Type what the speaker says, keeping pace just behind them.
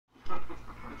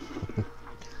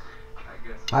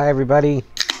Hi everybody.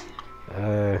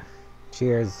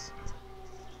 Cheers.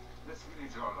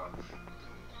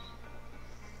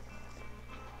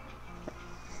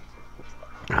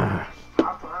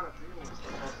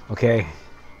 Okay.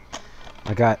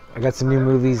 I got some new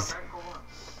movies.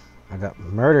 I got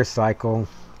Murder Cycle,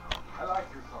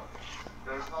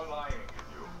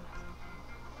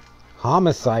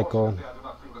 Homicycle.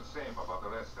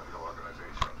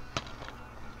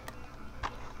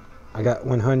 I got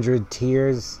 100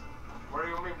 Tears,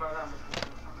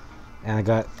 and I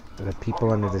got The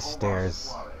People Under the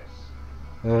Stairs.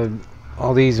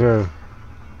 All these are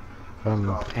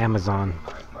from Amazon.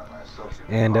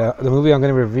 And the movie I'm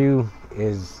going to review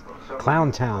is Clown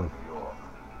Town.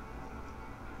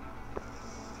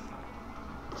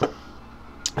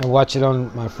 I watched it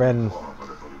on my friend's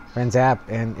app,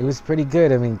 and it was pretty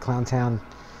good. I mean, Clown Town,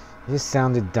 it just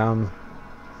sounded dumb.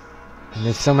 And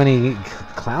there's so many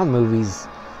clown movies.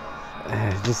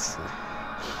 I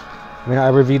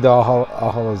reviewed the All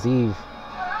Hallows Eve,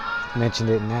 mentioned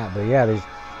it in that, but yeah, there's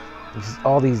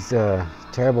all these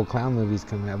terrible clown movies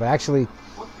coming out. But actually,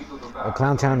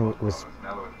 Clown Town was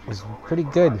pretty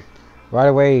good. Right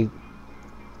away,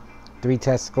 3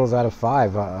 testicles out of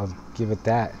 5. I'll give it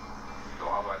that.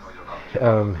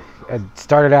 It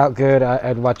started out good.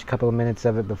 I'd watched a couple of minutes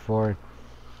of it before,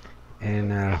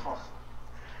 and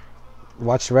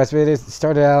watched the rest of it. It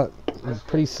started out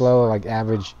pretty slow, like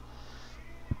average,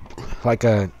 like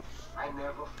a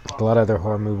lot of other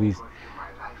horror movies.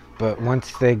 But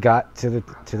once they got to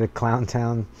the Clown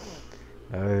Town,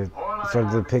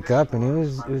 started to pick up, and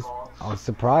I was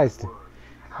surprised.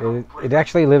 It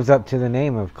actually lives up to the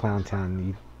name of Clown Town.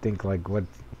 You think like what?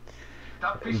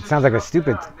 It sounds like a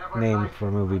stupid name for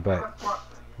a movie, but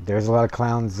there's a lot of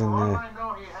clowns in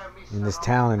this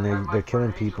town, and they're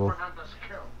killing people.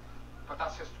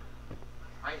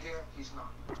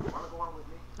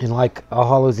 And like All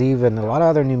Hallows Eve and a lot of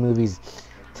other new movies,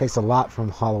 it takes a lot from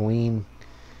Halloween,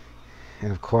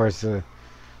 and of course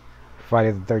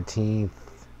Friday the 13th,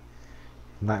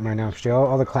 Nightmare on Elm Street,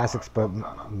 all the classics, but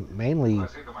mainly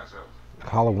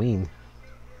Halloween.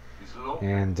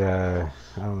 And I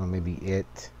don't know, maybe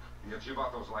It,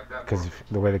 because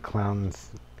the way the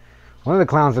clowns, one of the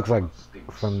clowns looks like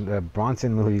from the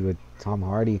Bronson movie with Tom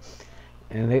Hardy,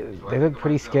 and they look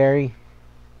pretty scary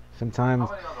sometimes.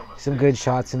 Some good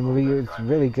shots in the movie. It's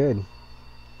really good.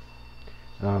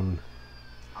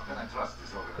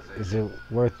 Is it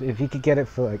worth, if you could get it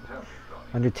for like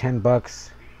under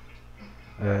 $10,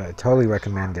 totally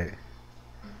recommend it.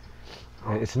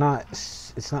 It's not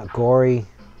gory,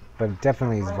 but it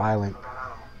definitely is violent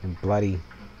and bloody.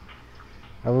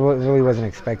 I really wasn't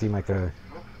expecting like a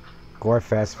gore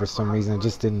fest for some reason. I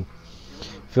just didn't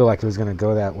feel like it was gonna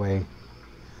go that way.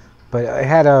 But it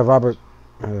had Robert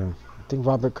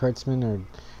Kurtzman or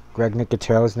Greg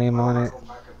Nicotero's name on it.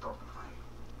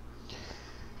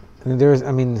 And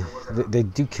they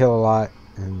do kill a lot,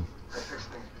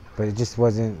 but it just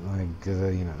wasn't like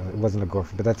it wasn't a gore.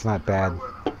 But that's not bad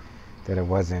that it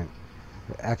wasn't.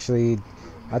 Actually,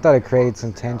 I thought it created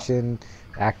some tension.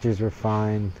 Actors were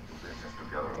fine.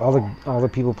 All the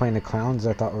people playing the clowns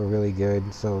I thought were really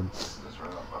good. So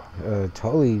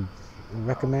totally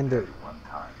recommend it.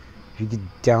 If you could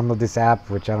download this app,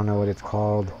 which I don't know what it's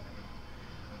called,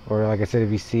 or like I said,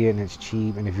 if you see it and it's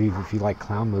cheap, and if you like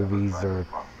clown movies, or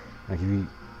like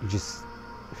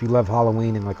if you love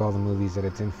Halloween and like all the movies that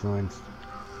it's influenced.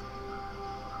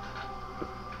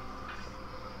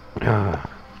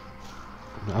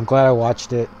 I'm glad I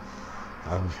watched it.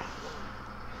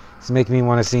 It's making me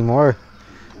want to see more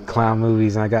clown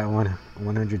movies, and I got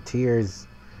 100 Tears.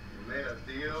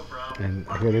 And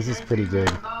here, this is pretty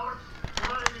good.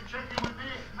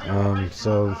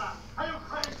 So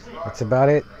that's about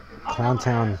it. Clown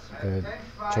Town.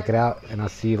 Check it out, and I'll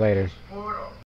see you later.